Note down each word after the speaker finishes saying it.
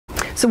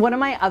So one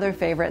of my other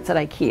favorites at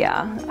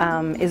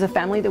IKEA is a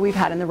family that we've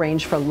had in the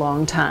range for a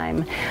long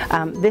time.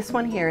 This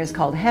one here is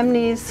called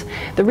HEMNES.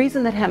 The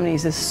reason that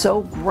HEMNES is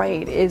so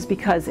great is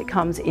because it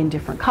comes in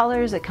different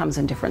colors, it comes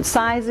in different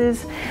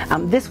sizes.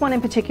 This one in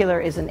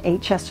particular is an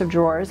 8 chest of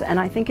drawers, and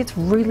I think it's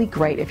really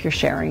great if you're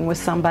sharing with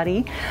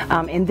somebody.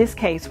 In this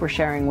case, we're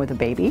sharing with a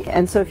baby,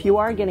 and so if you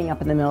are getting up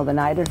in the middle of the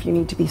night or if you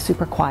need to be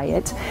super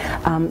quiet,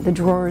 the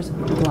drawers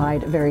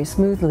glide very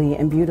smoothly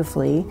and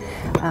beautifully,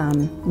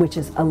 which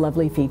is a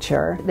lovely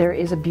feature. There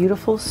is a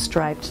beautiful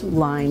striped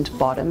lined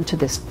bottom to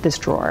this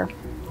drawer.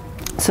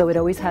 So it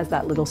always has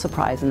that little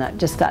surprise and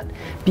that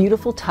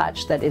beautiful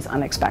touch that is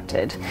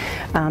unexpected.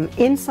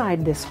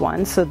 Inside this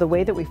one, so the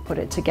way that we've put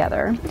it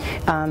together,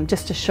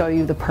 just to show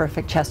you the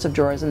perfect chest of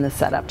drawers in the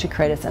setup to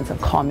create a sense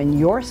of calm in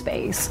your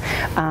space,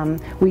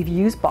 we've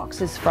used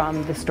boxes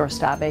from the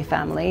STORSTABBE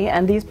family,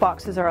 and these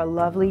boxes are a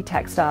lovely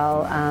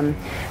textile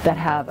that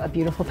have a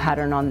beautiful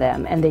pattern on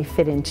them, and they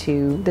fit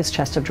into this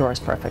chest of drawers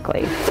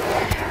perfectly.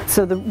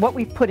 So what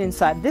we've put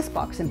inside this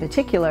box in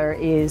particular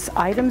is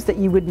items that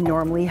you would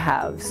normally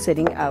have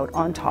sitting out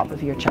on top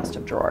of your chest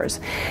of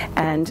drawers.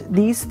 And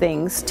these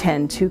things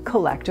tend to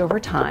collect over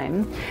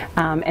time,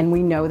 and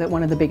we know that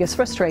one of the biggest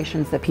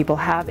frustrations that people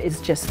have is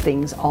just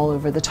things all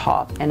over the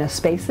top and a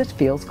space that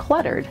feels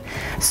cluttered.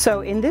 So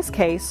in this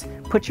case,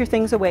 put your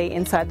things away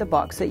inside the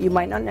box that you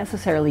might not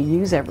necessarily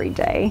use every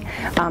day.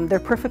 They're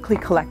perfectly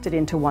collected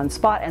into one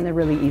spot, and they're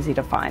really easy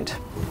to find.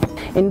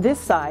 In this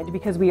side,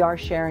 because we are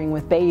sharing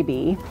with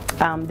baby,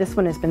 this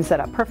one has been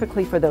set up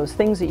perfectly for those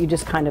things that you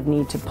just kind of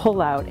need to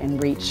pull out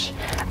and reach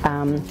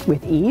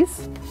with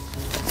ease.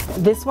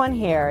 This one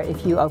here,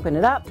 if you open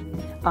it up,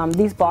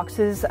 these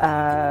boxes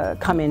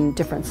come in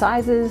different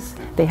sizes.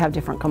 They have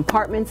different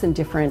compartments and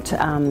different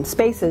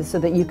spaces so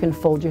that you can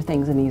fold your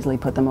things and easily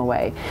put them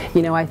away.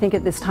 You know, I think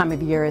at this time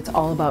of year it's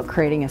all about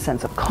creating a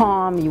sense of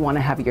calm. You want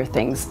to have your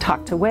things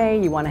tucked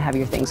away. You want to have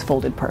your things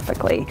folded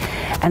perfectly.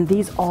 And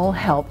these all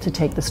help to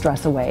take the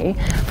stress away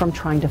from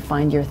trying to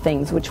find your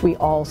things, which we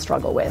all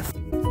struggle with.